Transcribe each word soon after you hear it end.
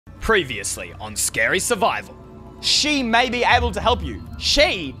Previously on Scary Survival. She may be able to help you.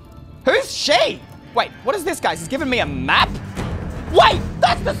 She? Who's she? Wait, what is this, guys? He's giving me a map? Wait,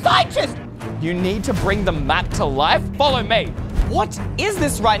 that's the scientist! You need to bring the map to life? Follow me. What is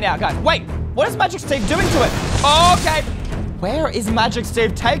this right now, guys? Wait, what is Magic Steve doing to it? Okay. Where is Magic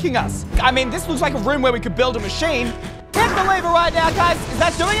Steve taking us? I mean, this looks like a room where we could build a machine. Hit the lever right now, guys. Is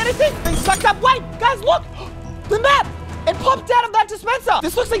that doing anything? Being sucked up. Wait, guys, look. The map. It popped out of that dispenser.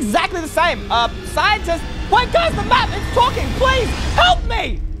 This looks exactly the same. Scientist. Wait, guys, the map. It's talking. Please help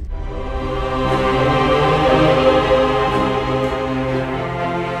me.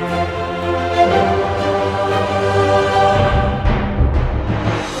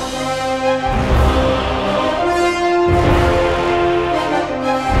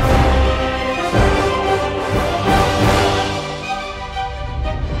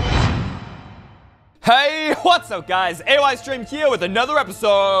 Hey, what's up guys? Eystreem here with another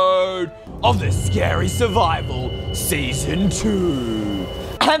episode of the Scary Survival Season 2.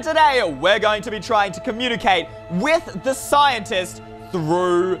 And today we're going to be trying to communicate with the scientist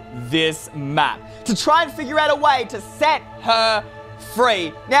through this map to try and figure out a way to set her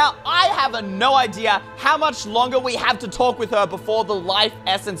free. Now, I have no idea how much longer we have to talk with her before the life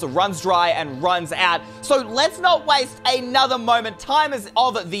essence runs dry and runs out. So let's not waste another moment. Time is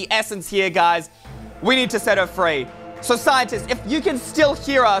of the essence here, guys. We need to set her free. So scientists, if you can still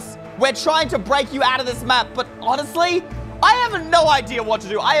hear us, we're trying to break you out of this map, but honestly, I have no idea what to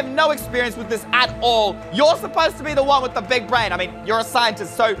do. I have no experience with this at all. You're supposed to be the one with the big brain. I mean, you're a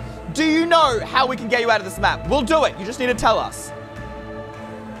scientist, so do you know how we can get you out of this map? We'll do it. You just need to tell us.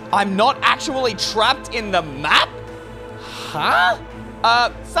 I'm not actually trapped in the map? Huh?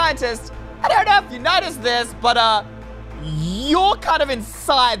 Scientist, I don't know if you noticed this, but, you're kind of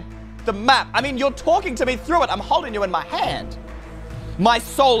inside the map. I mean, you're talking to me through it. I'm holding you in my hand. My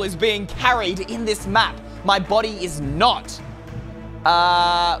soul is being carried in this map. My body is not.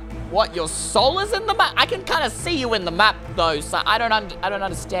 What? Your soul is in the map? I can kind of see you in the map, though. So I don't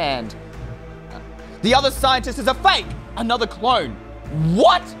understand. The other scientist is a fake. Another clone.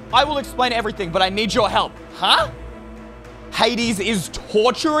 What? I will explain everything, but I need your help. Huh? Hades is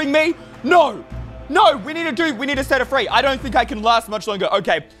torturing me? No. No, we need to set her free. I don't think I can last much longer.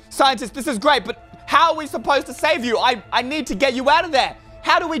 Okay, scientist, this is great, but how are we supposed to save you? I need to get you out of there.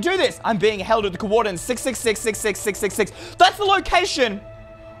 How do we do this? I'm being held at the coordinates 666666666. That's the location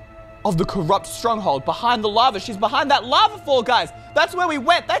of the corrupt stronghold behind the lava. She's behind that lava fall, guys. That's where we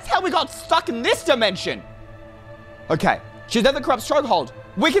went. That's how we got stuck in this dimension. Okay, she's at the corrupt stronghold.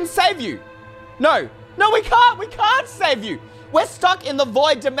 We can save you. No, we can't. We can't save you. We're stuck in the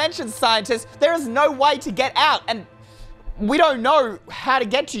void dimension, scientists. There is no way to get out, and we don't know how to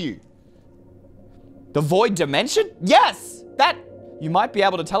get to you. The void dimension? Yes, that you might be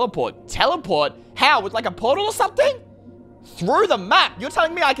able to teleport. Teleport? How? With like a portal or something? Through the map? You're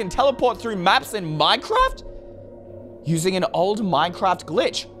telling me I can teleport through maps in Minecraft? Using an old Minecraft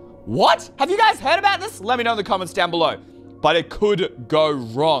glitch. What? Have you guys heard about this? Let me know in the comments down below. But it could go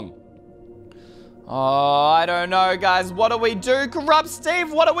wrong. Oh, I don't know, guys. What do we do? Corrupt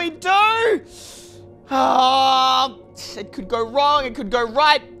Steve, what do we do? Oh, it could go wrong. It could go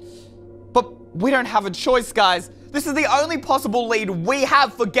right. But we don't have a choice, guys. This is the only possible lead we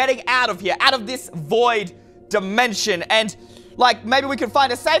have for getting out of here, out of this void dimension. And, like, maybe we could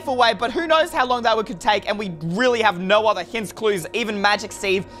find a safer way, but who knows how long that could take. And we really have no other hints, clues. Even Magic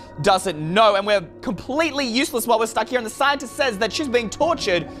Steve doesn't know. And we're completely useless while we're stuck here. And the scientist says that she's being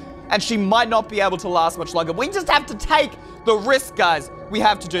tortured and she might not be able to last much longer. We just have to take the risk, guys. We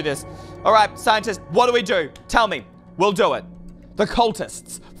have to do this. All right, scientists, what do we do? Tell me. We'll do it. The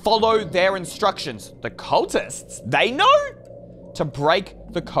cultists. Follow their instructions. The cultists? They know? To break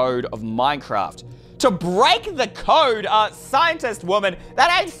the code of Minecraft. To break the code, scientist woman,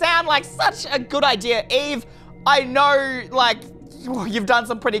 that ain't sound like such a good idea. Eve, I know, like, you've done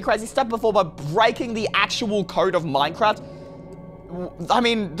some pretty crazy stuff before, but breaking the actual code of Minecraft, I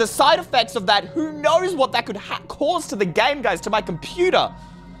mean, the side effects of that, who knows what that could cause to the game, guys, to my computer.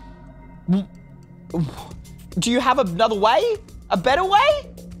 Do you have another way? A better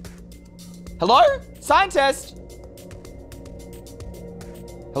way? Hello? Scientist?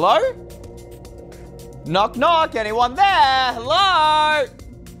 Hello? Knock, knock. Anyone there? Hello?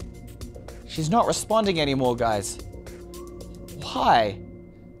 She's not responding anymore, guys. Why?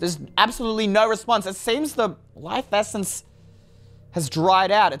 There's absolutely no response. It seems the life essence has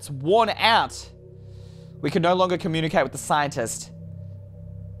dried out. It's worn out. We can no longer communicate with the scientist.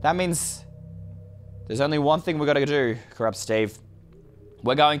 That means there's only one thing we're gonna do, Corrupt Steve.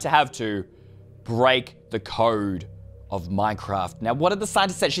 We're going to have to break the code of Minecraft. Now, what did the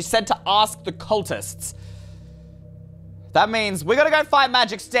scientist say? She said to ask the cultists. That means we gotta go find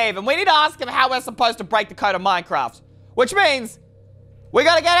Magic Steve, and we need to ask him how we're supposed to break the code of Minecraft. Which means we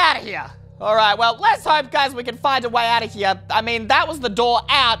gotta get out of here. All right, well, let's hope, guys, we can find a way out of here. I mean, that was the door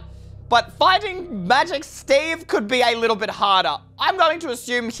out, but finding Magic Steve could be a little bit harder. I'm going to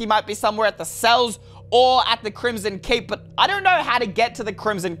assume he might be somewhere at the cells or at the Crimson Keep, but I don't know how to get to the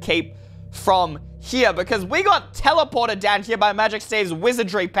Crimson Keep from here because we got teleported down here by Magic Steve's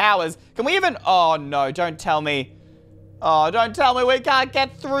wizardry powers. Can we even... Oh, no, don't tell me. Oh, don't tell me we can't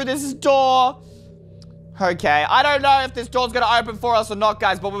get through this door. Okay, I don't know if this door's gonna open for us or not,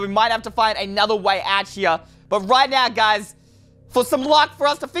 guys, but we might have to find another way out here. But right now, guys, for some luck for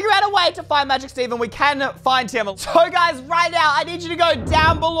us to figure out a way to find Magic Steve, and we can find him. So, guys, right now, I need you to go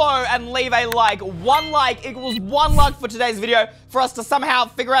down below and leave a like. 1 like equals 1 luck for today's video for us to somehow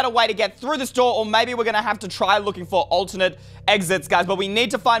figure out a way to get through this door, or maybe we're gonna have to try looking for alternate exits, guys. But we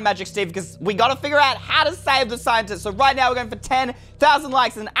need to find Magic Steve because we gotta figure out how to save the scientist. So right now, we're going for 10,000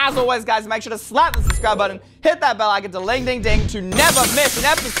 likes. And as always, guys, make sure to slap the subscribe button, hit that bell icon, ding, ding, ding, to never miss an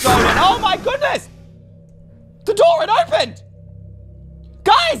episode. And oh my goodness! The door, it opened!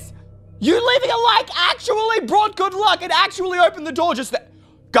 Guys, you leaving a like actually brought good luck. It actually opened the door just there.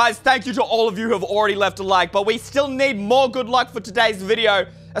 Guys, thank you to all of you who have already left a like, but we still need more good luck for today's video,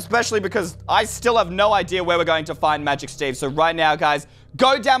 especially because I still have no idea where we're going to find Magic Steve. So right now, guys,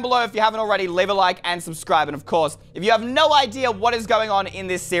 go down below if you haven't already, leave a like and subscribe. And of course, if you have no idea what is going on in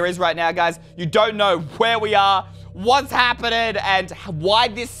this series right now, guys, you don't know where we are, what's happening, and why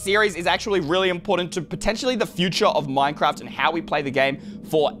this series is actually really important to potentially the future of Minecraft and how we play the game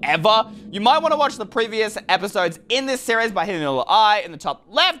forever, you might want to watch the previous episodes in this series by hitting the little I in the top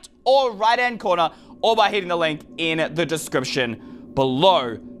left or right-hand corner, or by hitting the link in the description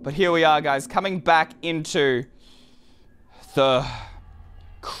below. But here we are, guys, coming back into the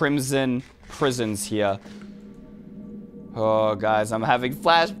Crimson prisons here. Oh, guys, I'm having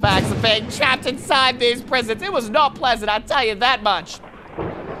flashbacks of being trapped inside these prisons. It was not pleasant, I'll tell you that much.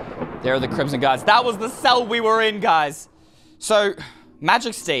 There are the Crimson guards. That was the cell we were in, guys. So,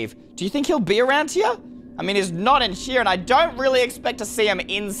 Magic Steve, do you think he'll be around here? I mean, he's not in here, and I don't really expect to see him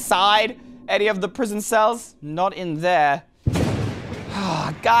inside any of the prison cells. Not in there.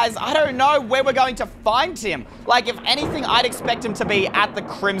 Guys, I don't know where we're going to find him. Like, if anything, I'd expect him to be at the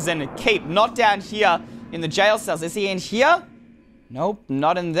Crimson Keep, not down here in the jail cells. Is he in here? Nope,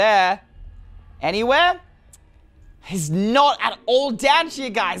 not in there. Anywhere? He's not at all down here,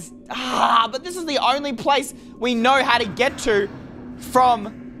 guys. But this is the only place we know how to get to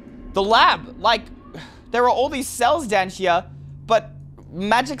from the lab. Like, there are all these cells down here, but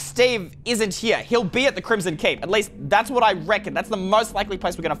Magic Steve isn't here. He'll be at the Crimson Keep. At least, that's what I reckon. That's the most likely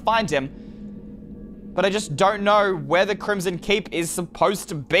place we're gonna find him. But I just don't know where the Crimson Keep is supposed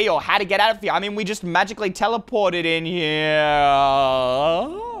to be or how to get out of here. I mean, we just magically teleported in here.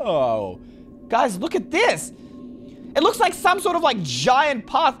 Oh. Guys, look at this. It looks like some sort of like giant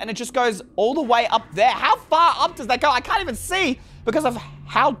path, and it just goes all the way up there. How far up does that go? I can't even see because of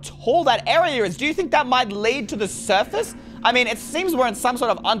how tall that area is. Do you think that might lead to the surface? I mean, it seems we're in some sort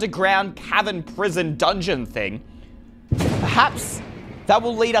of underground cavern prison dungeon thing. Perhaps that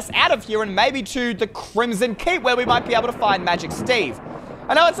will lead us out of here and maybe to the Crimson Keep, where we might be able to find Magic Steve.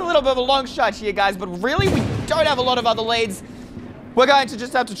 I know it's a little bit of a long shot here, guys, but really we don't have a lot of other leads. We're going to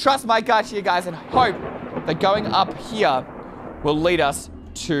just have to trust my gut here, guys, and hope that going up here will lead us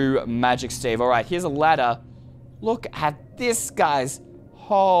to Magic Steve. All right, here's a ladder. Look at this, guys.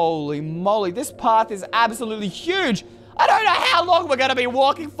 Holy moly, this path is absolutely huge. I don't know how long we're going to be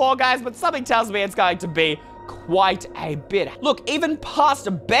walking for, guys, but something tells me it's going to be quite a bit. Look, even past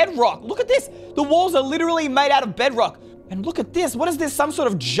a bedrock. Look at this. The walls are literally made out of bedrock. And look at this. What is this? Some sort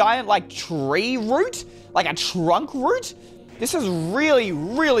of giant, like, tree root? Like a trunk root? This is really,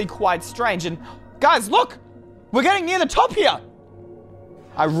 really quite strange. And guys, look. We're getting near the top here.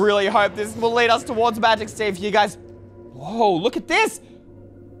 I really hope this will lead us towards Magic Steve here, guys. Whoa, look at this.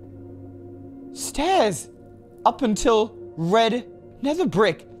 Stairs up until red nether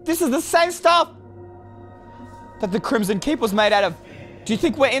brick. This is the same stuff that the Crimson Keep was made out of. Do you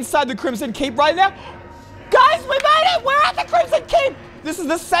think we're inside the Crimson Keep right now? Guys, we made it! We're at the Crimson Keep! This is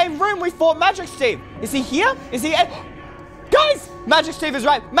the same room we fought Magic Steve. Is he here? Is he... Guys! Magic Steve is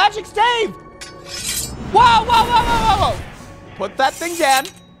right. Magic Steve! Whoa, whoa, whoa, whoa, whoa, whoa! Put that thing down.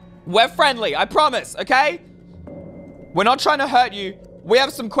 We're friendly, I promise, okay? We're not trying to hurt you. We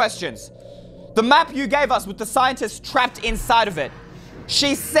have some questions. The map you gave us with the scientist trapped inside of it.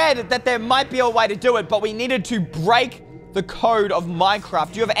 She said that there might be a way to do it, but we needed to break the code of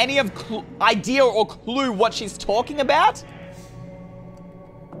Minecraft. Do you have any idea or clue what she's talking about?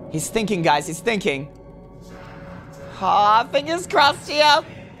 He's thinking, guys. He's thinking. Fingers crossed here.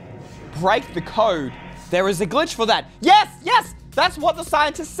 Break the code. There is a glitch for that. Yes, yes. That's what the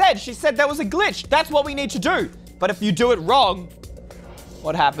scientist said. She said there was a glitch. That's what we need to do. But if you do it wrong,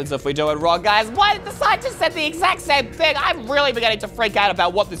 what happens if we do it wrong, guys? Why did the scientist said the exact same thing? I'm really beginning to freak out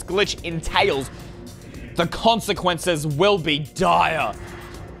about what this glitch entails. The consequences will be dire.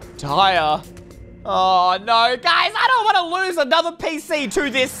 Dire. Oh, no. Guys, I don't want to lose another PC to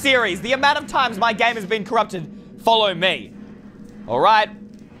this series. The amount of times my game has been corrupted. Follow me. All right.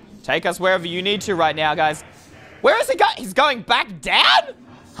 Take us wherever you need to right now, guys. Where is he going? He's going back down?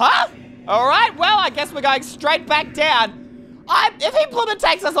 Huh? All right. Well, I guess we're going straight back down. If he blooming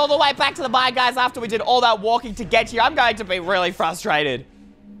takes us all the way back to the mine, guys, after we did all that walking to get here, I'm going to be really frustrated.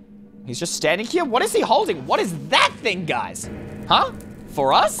 He's just standing here. What is he holding? What is that thing, guys? Huh?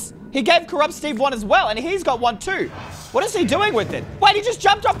 For us? He gave Corrupt Steve one as well, and he's got one too. What is he doing with it? Wait, he just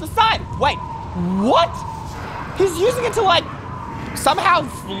jumped off the side. Wait, what? He's using it to, like, somehow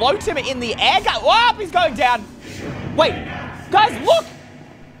float him in the air. Oh, he's going down. Wait, guys, look.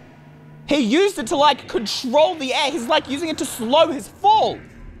 He used it to, like, control the air. He's, like, using it to slow his fall.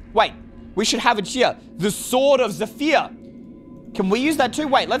 Wait, we should have it here. The Sword of Zephyr. Can we use that too?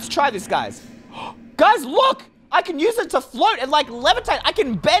 Wait, let's try this, guys. Guys, look! I can use it to float and, like, levitate. I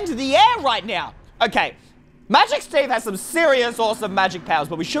can bend the air right now. Okay, Magic Steve has some serious awesome magic powers,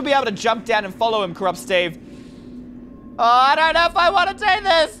 but we should be able to jump down and follow him, Corrupt Steve. Oh, I don't know if I want to do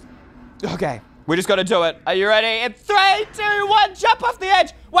this. Okay, we just got to do it. Are you ready? In 3, 2, 1, jump off the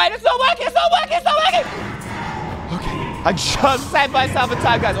edge. Wait, it's not working, it's not working, it's not working. Okay, I just saved myself in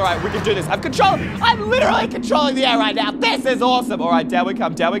time, guys. All right, we can do this. I'm literally controlling the air right now. This is awesome. All right, down we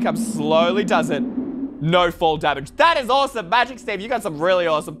come, down we come. Slowly does it. No fall damage. That is awesome. Magic Steve, you got some really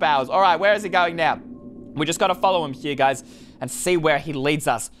awesome powers. All right, where is he going now? We just got to follow him here, guys, and see where he leads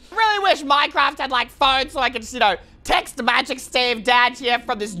us. Really wish Minecraft had, like, phones so I could, you know, text Magic Steve down here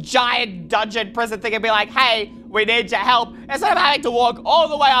from this giant dungeon prison thing and be like, hey, we need your help. Instead of having to walk all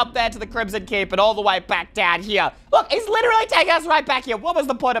the way up there to the Crimson Keep and all the way back down here. Look, he's literally taking us right back here. What was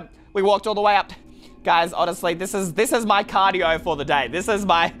the point of... We walked all the way up. Guys, honestly, this is my cardio for the day. This is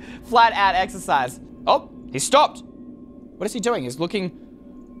my flat-out exercise. Oh, he stopped. What is he doing? He's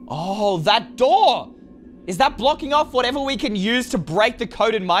looking... Oh, that door. Is that blocking off whatever we can use to break the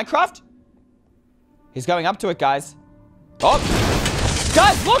code in Minecraft? He's going up to it, guys. Oh!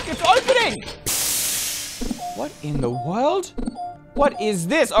 Guys, look! It's opening! What in the world? What is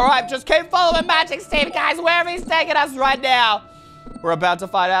this? All right, just keep following Magic Steve, guys, wherever he's taking us right now. We're about to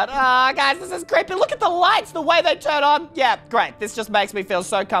find out. Guys, this is creepy. Look at the lights, the way they turn on. Yeah, great. This just makes me feel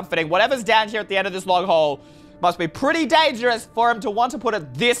so comforting. Whatever's down here at the end of this log hole must be pretty dangerous for him to want to put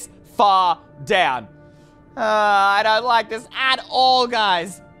it this far down. I don't like this at all,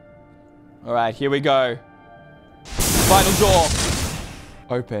 guys. All right, here we go. Final door.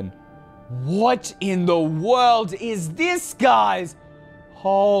 Open. What in the world is this, guys?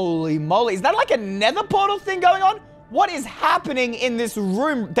 Holy moly. Is that like a nether portal thing going on? What is happening in this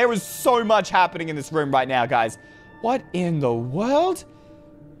room? There is so much happening in this room right now, guys. What in the world?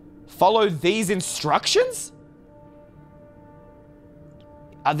 Follow these instructions?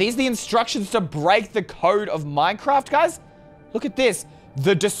 Are these the instructions to break the code of Minecraft, guys? Look at this.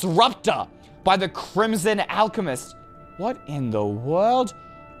 The Disruptor by the Crimson Alchemist. What in the world?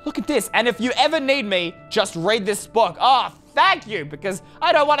 Look at this. And if you ever need me, just read this book. Oh, thank you, because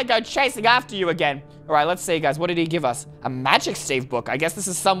I don't want to go chasing after you again. All right, let's see, guys. What did he give us? A Magic Steve book. I guess this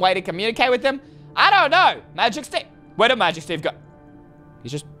is some way to communicate with him. I don't know. Magic Steve. Where did Magic Steve go?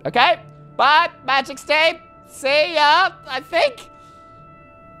 He's just... Okay. Bye, Magic Steve. See ya, I think.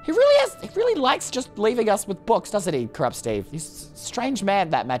 He really likes just leaving us with books, doesn't he, Corrupt Steve? He's a strange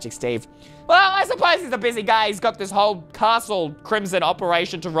man, that Magic Steve. Well, I suppose he's a busy guy. He's got this whole castle Crimson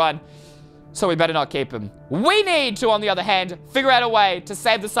operation to run, so we better not keep him. We need to, on the other hand, figure out a way to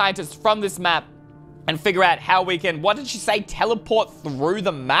save the scientists from this map and figure out how we can, what did she say, teleport through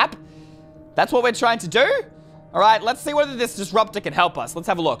the map? That's what we're trying to do? All right, let's see whether this disruptor can help us. Let's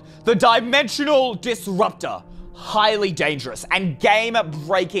have a look. The Dimensional Disruptor. Highly dangerous and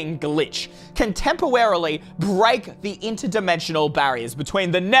game-breaking glitch can temporarily break the interdimensional barriers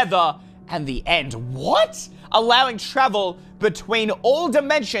between the nether and the end. What? Allowing travel between all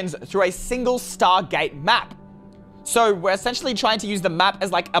dimensions through a single Stargate map. So we're essentially trying to use the map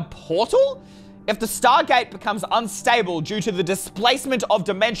as like a portal? If the Stargate becomes unstable due to the displacement of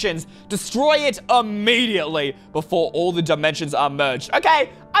dimensions, destroy it immediately before all the dimensions are merged.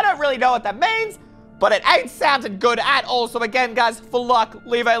 Okay, I don't really know what that means, but it ain't sounding good at all. So again, guys, for luck,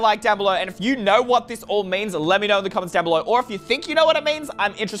 leave a like down below. And if you know what this all means, let me know in the comments down below. Or if you think you know what it means,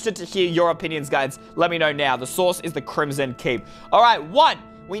 I'm interested to hear your opinions, guys. Let me know now. The source is the Crimson Keep. All right, 1.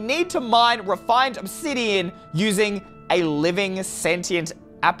 We need to mine refined obsidian using a living sentient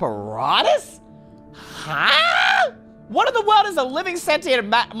apparatus? Huh? What in the world is a living sentient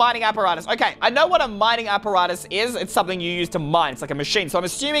mining apparatus? Okay, I know what a mining apparatus is. It's something you use to mine. It's like a machine. So I'm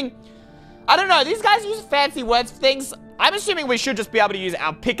assuming... I don't know. These guys use fancy words for things. I'm assuming we should just be able to use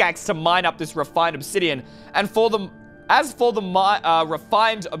our pickaxe to mine up this refined obsidian. And for the... As for the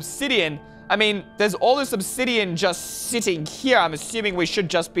refined obsidian... I mean, there's all this obsidian just sitting here. I'm assuming we should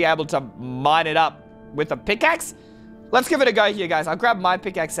just be able to mine it up with a pickaxe. Let's give it a go here, guys. I'll grab my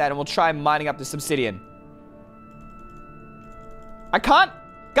pickaxe out and we'll try mining up this obsidian. I can't...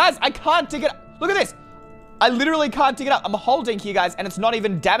 Guys, I can't dig it up. Look at this. I literally can't dig it up. I'm holding here, guys, and it's not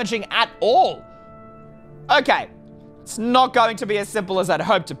even damaging at all. Okay. It's not going to be as simple as I'd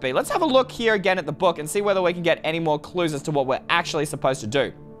hoped to be. Let's have a look here again at the book and see whether we can get any more clues as to what we're actually supposed to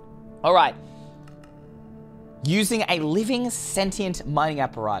do. All right. Using a living sentient mining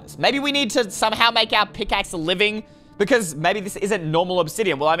apparatus. Maybe we need to somehow make our pickaxe living, because maybe this isn't normal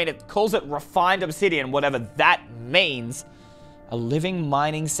obsidian. Well, I mean, it calls it refined obsidian, whatever that means. A living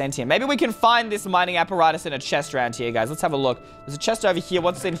mining sentient. Maybe we can find this mining apparatus in a chest around here, guys. Let's have a look. There's a chest over here.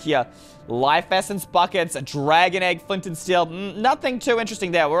 What's in here? Life essence buckets, a dragon egg, flint and steel. Nothing too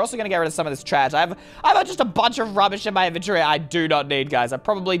interesting there. We're also going to get rid of some of this trash. I have just a bunch of rubbish in my inventory I do not need, guys. I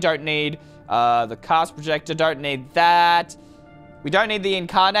probably don't need the cast projector. Don't need that. We don't need the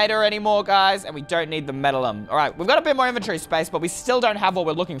incarnator anymore, guys. And we don't need the metalum. All right. We've got a bit more inventory space, but we still don't have what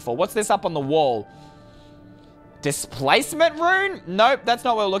we're looking for. What's this up on the wall? Displacement rune? Nope, that's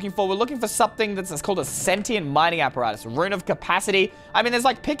not what we're looking for. We're looking for something that's called a sentient mining apparatus. Rune of capacity. I mean, there's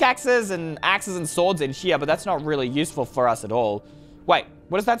like pickaxes and axes and swords in here, but that's not really useful for us at all. Wait,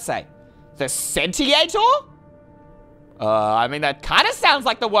 what does that say? The sentiator? I mean, that kind of sounds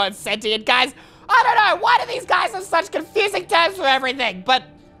like the word sentient, guys. I don't know. Why do these guys have such confusing terms for everything? But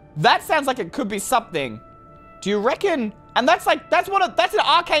that sounds like it could be something. Do you reckon? And that's an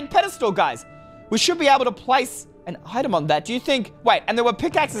arcane pedestal, guys. We should be able to place an item on that. Do you think... Wait, and there were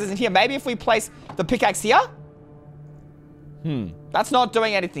pickaxes in here. Maybe if we place the pickaxe here? That's not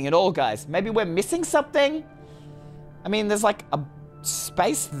doing anything at all, guys. Maybe we're missing something? I mean, there's like a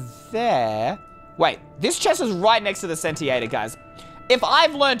space there. Wait, this chest is right next to the Sentiator, guys. If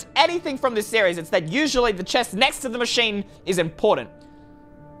I've learned anything from this series, it's that usually the chest next to the machine is important.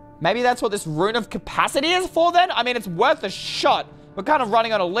 Maybe that's what this rune of capacity is for then? I mean, it's worth a shot. We're kind of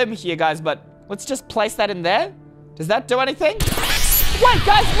running on a limb here, guys, but let's just place that in there. Does that do anything? Wait,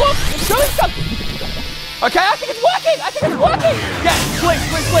 guys, look! It's doing something! Okay, I think it's working! I think it's working!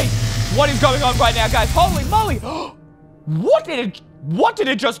 Yes, please. What is going on right now, guys? Holy moly! What did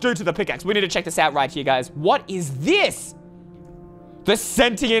it just do to the pickaxe? We need to check this out right here, guys. What is this? The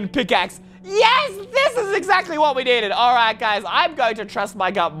sentient pickaxe. Yes, this is exactly what we needed. All right, guys, I'm going to trust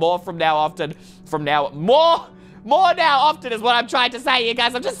my gut more from now often. More now often is what I'm trying to say here,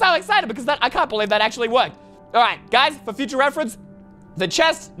 guys. I'm just so excited because I can't believe that actually worked. All right, guys, for future reference, the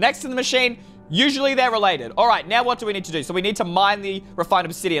chest next to the machine, usually they're related. All right, now what do we need to do? So we need to mine the refined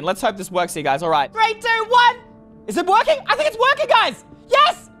obsidian. Let's hope this works here, guys. All right, 3, 2, 1. Is it working? I think it's working, guys.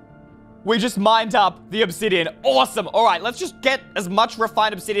 Yes. We just mined up the obsidian. Awesome. All right, let's just get as much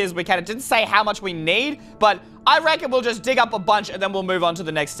refined obsidian as we can. It didn't say how much we need, but I reckon we'll just dig up a bunch and then we'll move on to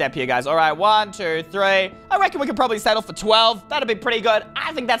the next step here, guys. All right, 1, 2, 3. I reckon we could probably settle for 12. That'd be pretty good.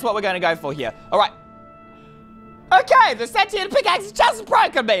 I think that's what we're going to go for here. All right. Okay, the sentient pickaxe just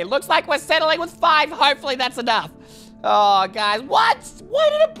broken me. Looks like we're settling with 5. Hopefully that's enough. Oh, guys, what? Why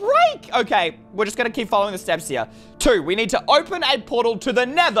did it break? Okay, we're just going to keep following the steps here. 2, we need to open a portal to the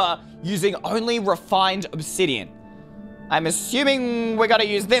nether using only refined obsidian. I'm assuming we're going to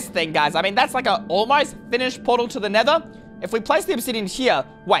use this thing, guys. I mean, that's like an almost finished portal to the nether. If we place the obsidian here,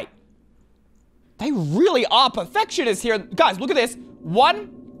 wait. They really are perfectionists here. Guys, look at this.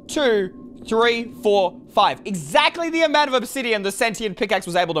 1, 2, 3, 4, 5. Exactly the amount of obsidian the sentient pickaxe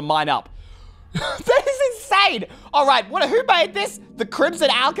was able to mine up. That is insane. All right, who made this? The Crimson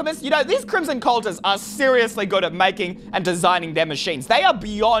Alchemists? You know, these Crimson Cultists are seriously good at making and designing their machines. They are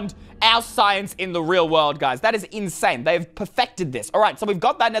beyond our science in the real world, guys. That is insane. They've perfected this. All right, so we've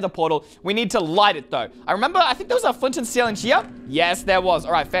got that nether portal. We need to light it, though. I think there was a flint and steel in here. Yes, there was.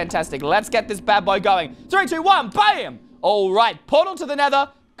 All right, fantastic. Let's get this bad boy going. 3, 2, 1, bam! All right, portal to the nether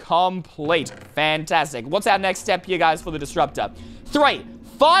complete. Fantastic. What's our next step here, guys, for the disruptor? 3.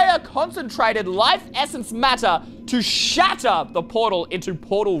 Fire concentrated life essence matter to shatter the portal into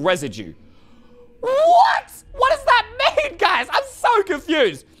portal residue. What? What does that mean, guys? I'm so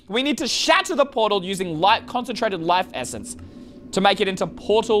confused. We need to shatter the portal using concentrated life essence to make it into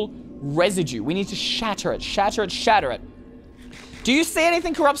portal residue. We need to shatter it, shatter it, shatter it. Do you see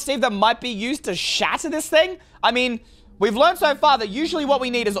anything, Corrupt Steve, that might be used to shatter this thing? I mean, we've learned so far that usually what we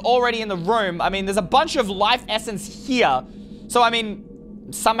need is already in the room. I mean, there's a bunch of life essence here. So, I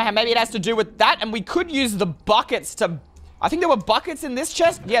mean, somehow maybe it has to do with that. And we could use the buckets to... I think there were buckets in this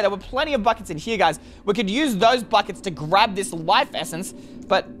chest. Yeah, there were plenty of buckets in here, guys. We could use those buckets to grab this life essence.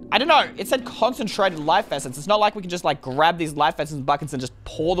 But, I don't know. It said concentrated life essence. It's not like we can just, like, grab these life essence buckets and just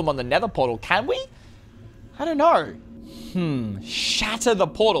pour them on the nether portal. Can we? I don't know. Shatter the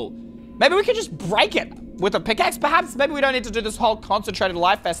portal. Maybe we could just break it with a pickaxe, perhaps? Maybe we don't need to do this whole concentrated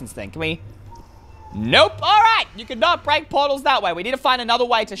life essence thing. Can we? Nope. All right. You cannot break portals that way. We need to find another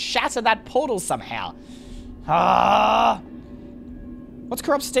way to shatter that portal somehow. What's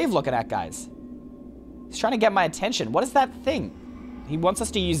Corrupt Steve looking at, guys? He's trying to get my attention. What is that thing? He wants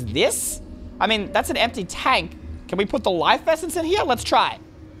us to use this? I mean, that's an empty tank. Can we put the life essence in here? Let's try.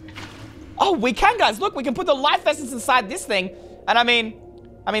 Oh, we can, guys. Look, we can put the life essence inside this thing. And I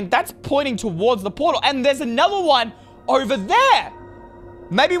mean, that's pointing towards the portal. And there's another one over there.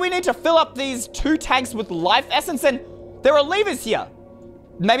 Maybe we need to fill up these 2 tanks with life essence. And there are levers here.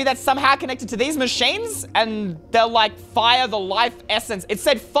 Maybe that's somehow connected to these machines. And they'll, like, fire the life essence. It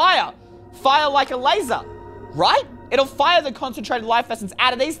said fire. Fire like a laser. Right? It'll fire the concentrated life essence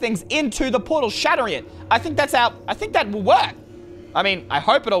out of these things into the portal, shattering it. I think that will work. I mean, I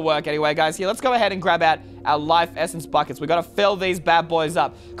hope it'll work anyway, guys. Here, let's go ahead and grab out our life essence buckets. We gotta fill these bad boys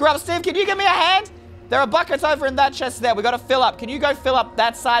up. Corrupt Steve, can you give me a hand? There are buckets over in that chest there. We gotta fill up. Can you go fill up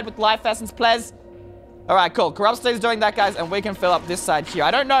that side with life essence, please? All right, cool. Corrupt Steve's doing that, guys, and we can fill up this side here.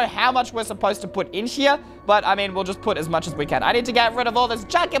 I don't know how much we're supposed to put in here, but, I mean, we'll just put as much as we can. I need to get rid of all this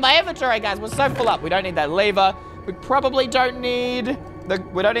junk in my inventory, guys. We're so full up. We don't need that lever. We probably don't need...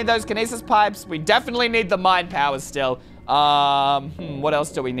 we don't need those kinesis pipes. We definitely need the mind powers still. What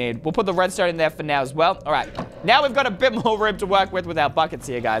else do we need? We'll put the redstone in there for now as well. All right. Now we've got a bit more room to work with our buckets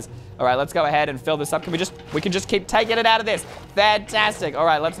here, guys. All right, let's go ahead and fill this up. We can just keep taking it out of this. Fantastic. All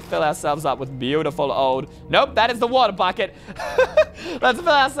right, let's fill ourselves up with beautiful old... Nope, that is the water bucket. Let's fill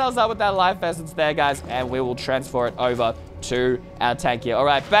ourselves up with that life essence there, guys, and we will transfer it over to our tank here. All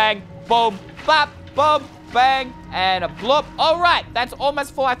right, bang, boom, bop, boom, bang, and a bloop. All right, that's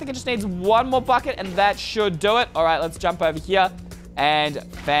almost full. I think it just needs one more bucket, and that should do it. All right, let's jump over here. And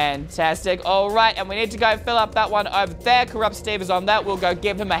fantastic. All right, and we need to go fill up that one over there. Corrupt Steve is on that. We'll go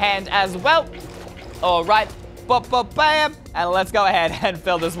give him a hand as well. All right, bop, bop, bam. And let's go ahead and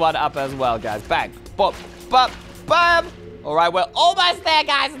fill this one up as well, guys. Bang, bop, bop, bam. All right, we're almost there,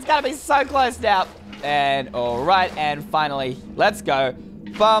 guys. It's gonna be so close now. And all right, and finally, let's go.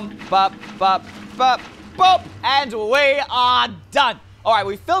 Bum, bop, bop, bop, boop. And we are done. All right,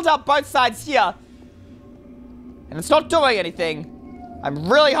 we filled up both sides here. And it's not doing anything.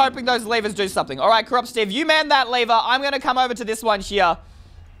 I'm really hoping those levers do something. All right, Corrupt Steve, you man that lever. I'm going to come over to this one here.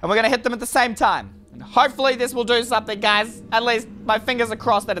 And we're going to hit them at the same time. And hopefully this will do something, guys. At least my fingers are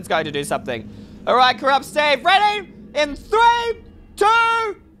crossed that it's going to do something. All right, Corrupt Steve, ready? In 3, 2,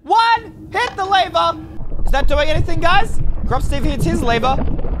 1, hit the lever. Is that doing anything, guys? Corrupt Steve hits his lever.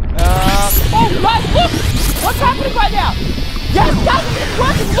 Oh, guys, look! What's happening right now? Yes, guys, it's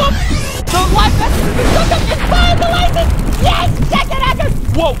working, look! The life essence has been cooked up. It's fired the lasers! Yes! Check it out!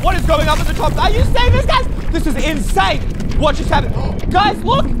 Whoa, what is going up at the top? Are you seeing this, guys? This is insane. What just happened? Guys,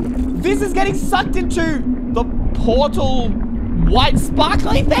 look! This is getting sucked into the portal white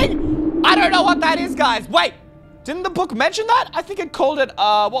sparkly thing. I don't know what that is, guys. Wait, didn't the book mention that? I think it called it,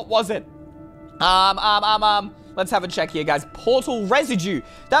 what was it? Let's have a check here, guys. Portal residue.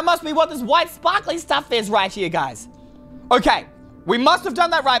 That must be what this white sparkly stuff is right here, guys. Okay. We must have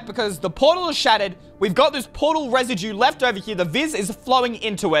done that right because the portal is shattered. We've got this portal residue left over here. The Viz is flowing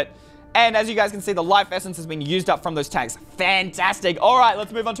into it. And as you guys can see, the life essence has been used up from those tanks. Fantastic. All right,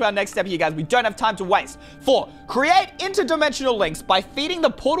 let's move on to our next step here, guys. We don't have time to waste. 4, create interdimensional links by feeding the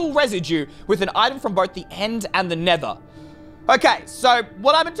portal residue with an item from both the end and the nether. Okay, so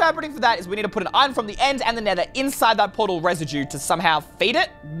what I'm interpreting for that is we need to put an item from the end and the nether inside that portal residue to somehow feed it,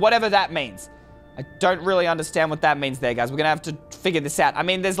 whatever that means. I don't really understand what that means there, guys. We're going to have to figure this out. I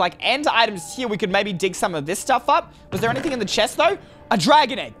mean, there's like end items here. We could maybe dig some of this stuff up. Was there anything in the chest, though? A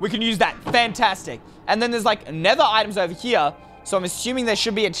dragon egg. We can use that. Fantastic. And then there's like nether items over here. So I'm assuming there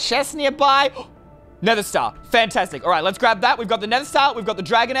should be a chest nearby. Nether star. Fantastic. All right, let's grab that. We've got the nether star. We've got the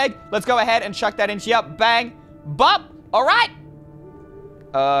dragon egg. Let's go ahead and chuck that in here. Bang. Bop. All right.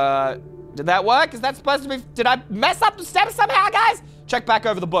 Did that work? Is that supposed to be... Did I mess up the steps somehow, guys? check back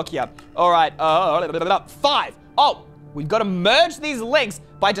over the book here. All right, 5. Oh, we've got to merge these links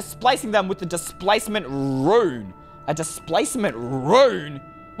by displacing them with the displacement rune. A displacement rune?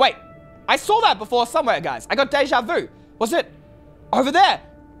 Wait, I saw that before somewhere, guys. I got deja vu. Was it over there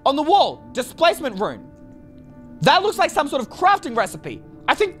on the wall? Displacement rune. That looks like some sort of crafting recipe.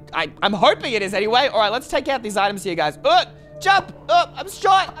 I think, I'm hoping it is anyway. All right, let's take out these items here, guys. Jump! I'm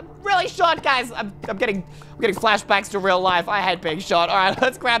short. I'm really short, guys. I'm getting flashbacks to real life. I hate being short. All right,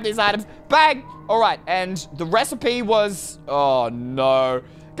 let's grab these items. Bang! All right, and the recipe was... Oh, no.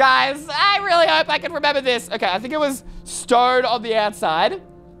 Guys, I really hope I can remember this. Okay, I think it was stone on the outside.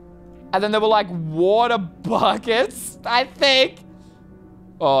 And then there were, like, water buckets, I think.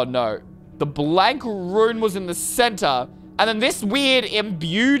 Oh, no. The blank rune was in the center. And then this weird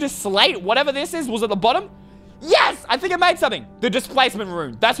imbued slate, whatever this is, was at the bottom. Yes! I think it made something. The displacement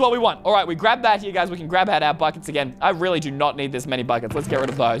rune. That's what we want. All right, we grab that here, guys. We can grab out our buckets again. I really do not need this many buckets. Let's get rid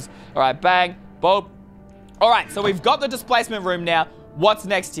of those. All right, bang, boop. All right, so we've got the displacement rune now. What's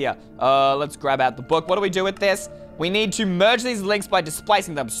next here? Let's grab out the book. What do we do with this? We need to merge these links by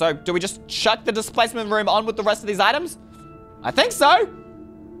displacing them. So do we just chuck the displacement rune on with the rest of these items? I think so.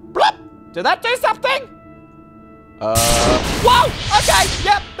 Bloop! Did that do something? Whoa! Okay,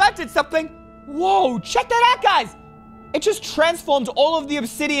 yep, that did something. Whoa, check that out, guys. It just transformed all of the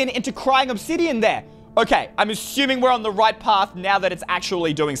obsidian into crying obsidian there. Okay, I'm assuming we're on the right path now that it's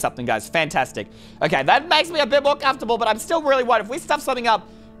actually doing something, guys. Fantastic. Okay, that makes me a bit more comfortable, but I'm still really worried. If we stuff something up,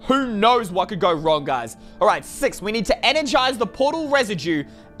 who knows what could go wrong, guys. All right, 6, we need to energize the portal residue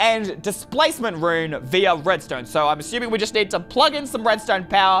and displacement rune via redstone. So I'm assuming we just need to plug in some redstone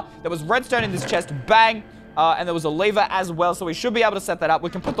power. There was redstone in this chest, bang. And there was a lever as well, so we should be able to set that up. We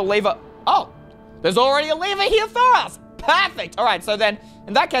can put the lever... Oh, there's already a lever here for us. Perfect. All right, so then,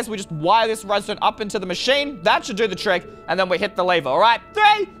 in that case, we just wire this redstone up into the machine. That should do the trick, and then we hit the lever. All right,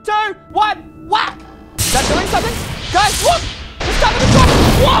 3, 2, 1, whack. Is that doing something? Guys, look. It's starting to drop.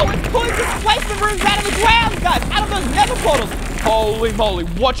 Whoa, it's pulling displacement runes out of the ground, guys, out of those nether portals. Holy moly,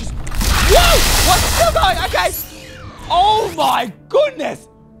 watch this. Whoa, what's still going? Okay. Oh, my goodness.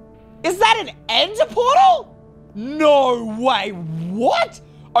 Is that an end portal? No way. What?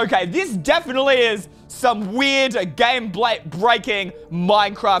 Okay, this definitely is some weird game-breaking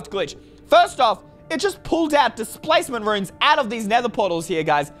Minecraft glitch. First off, it just pulled out displacement runes out of these nether portals here,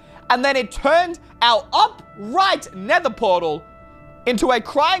 guys. And then it turned our upright nether portal into a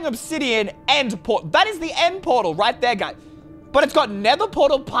crying obsidian end portal. That is the end portal right there, guys. But it's got nether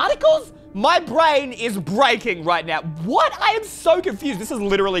portal particles? My brain is breaking right now. What? I am so confused. This is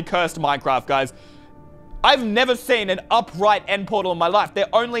literally cursed Minecraft, guys. I've never seen an upright end portal in my life. They're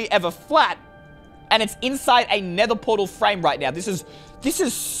only ever flat, and it's inside a nether portal frame right now. This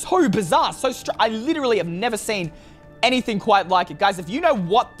is so bizarre, so I literally have never seen anything quite like it. Guys, if you know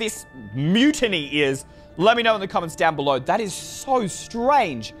what this mutiny is, let me know in the comments down below. That is so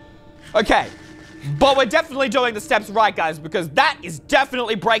strange. Okay. But we're definitely doing the steps right, guys, because that is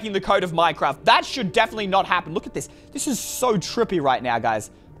definitely breaking the code of Minecraft. That should definitely not happen. Look at this. This is so trippy right now,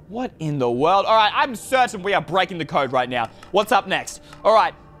 guys. What in the world? All right, I'm certain we are breaking the code right now. What's up next? All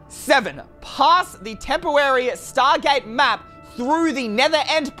right, 7. Pass the temporary Stargate map through the nether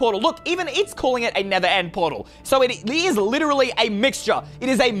end portal. Look, even it's calling it a nether end portal. So it is literally a mixture. It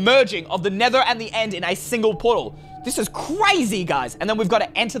is a merging of the nether and the end in a single portal. This is crazy, guys. And then we've got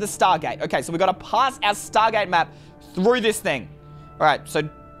to enter the Stargate. Okay, so we've got to pass our Stargate map through this thing. All right, so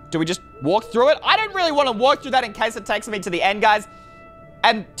do we just walk through it? I don't really want to walk through that in case it takes me to the end, guys.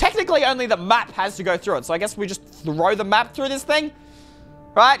 And technically only the map has to go through it. So I guess we just throw the map through this thing.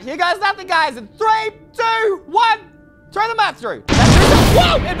 Right, here goes nothing, guys. In 3, 2, 1, throw the map through.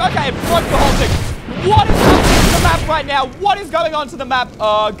 Whoa! Okay, it broke the whole thing. What is happening to the map right now? What is going on to the map?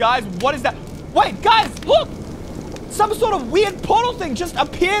 Guys, what is that? Wait, guys, look! Some sort of weird portal thing just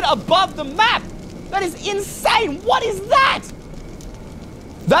appeared above the map. That is insane. What is that?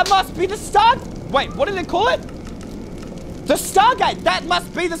 That must be the Star... Wait, what did they call it? The Stargate. That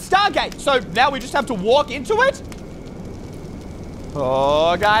must be the Stargate. So now we just have to walk into it?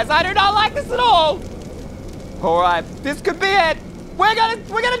 Oh, guys, I do not like this at all. All right, this could be it. We're gonna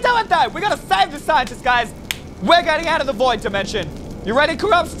do it, though. We're gonna save the scientists, guys. We're getting out of the void dimension. You ready,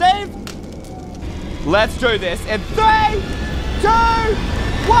 Corrupt Steve? Let's do this in 3, 2,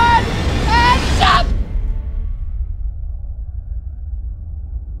 1, and jump!